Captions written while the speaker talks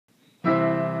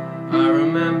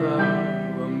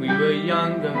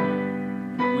younger,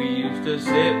 we used to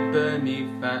sit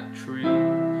beneath that tree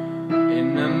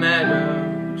in the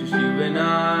meadow, just you and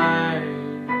I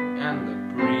and the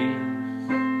breeze.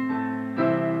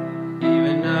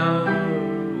 Even though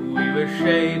we were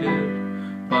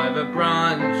shaded by the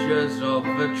branches of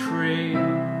the tree,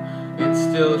 it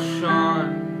still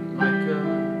shone like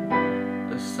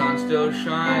the sun still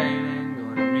shining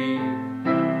on me.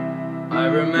 I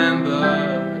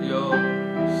remember your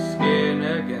skin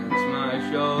against my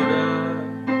shoulder.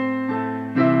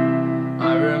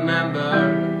 I remember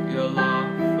your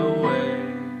laugh away.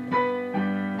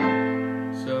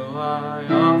 So I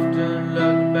often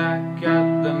look back at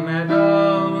the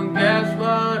meadow, and guess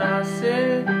what I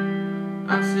see?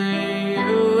 I see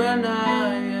you and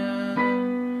I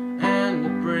and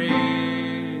the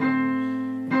breeze.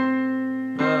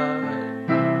 But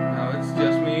now it's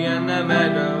just me and the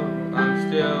meadow. I'm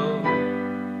still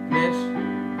miss you.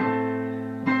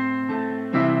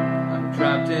 I'm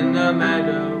trapped in the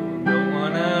meadow, don't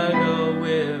wanna go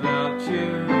without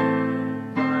you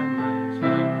by my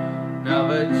side. Now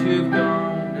that you've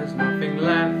gone, there's nothing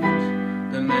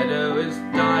left. The meadow is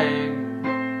dying.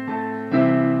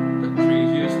 The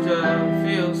trees used to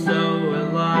feel so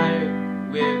alive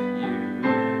with you.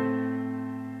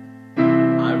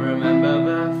 I remember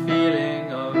the feeling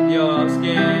of your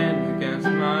skin against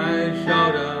my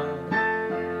shoulder.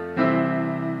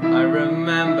 I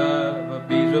remember the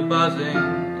bees were buzzing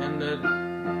and the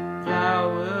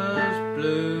flowers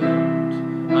bloomed.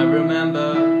 I remember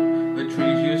the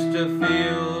trees used to feel